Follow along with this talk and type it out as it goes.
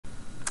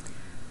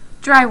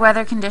Dry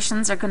weather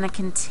conditions are going to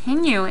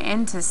continue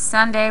into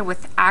Sunday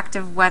with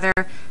active weather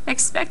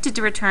expected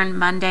to return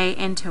Monday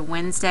into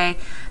Wednesday.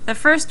 The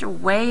first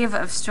wave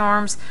of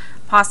storms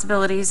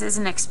possibilities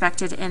isn't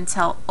expected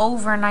until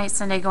overnight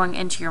Sunday going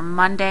into your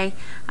Monday.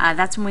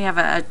 That's when we have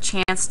a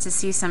chance to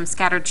see some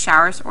scattered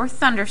showers or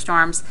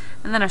thunderstorms,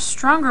 and then a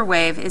stronger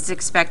wave is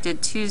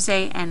expected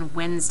Tuesday and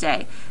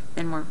Wednesday.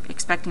 Then we're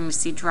expecting to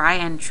see dry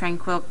and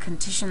tranquil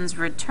conditions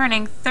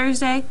returning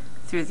Thursday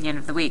through the end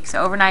of the week.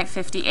 So overnight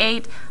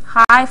 58,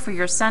 high for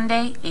your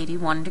Sunday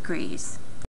 81 degrees.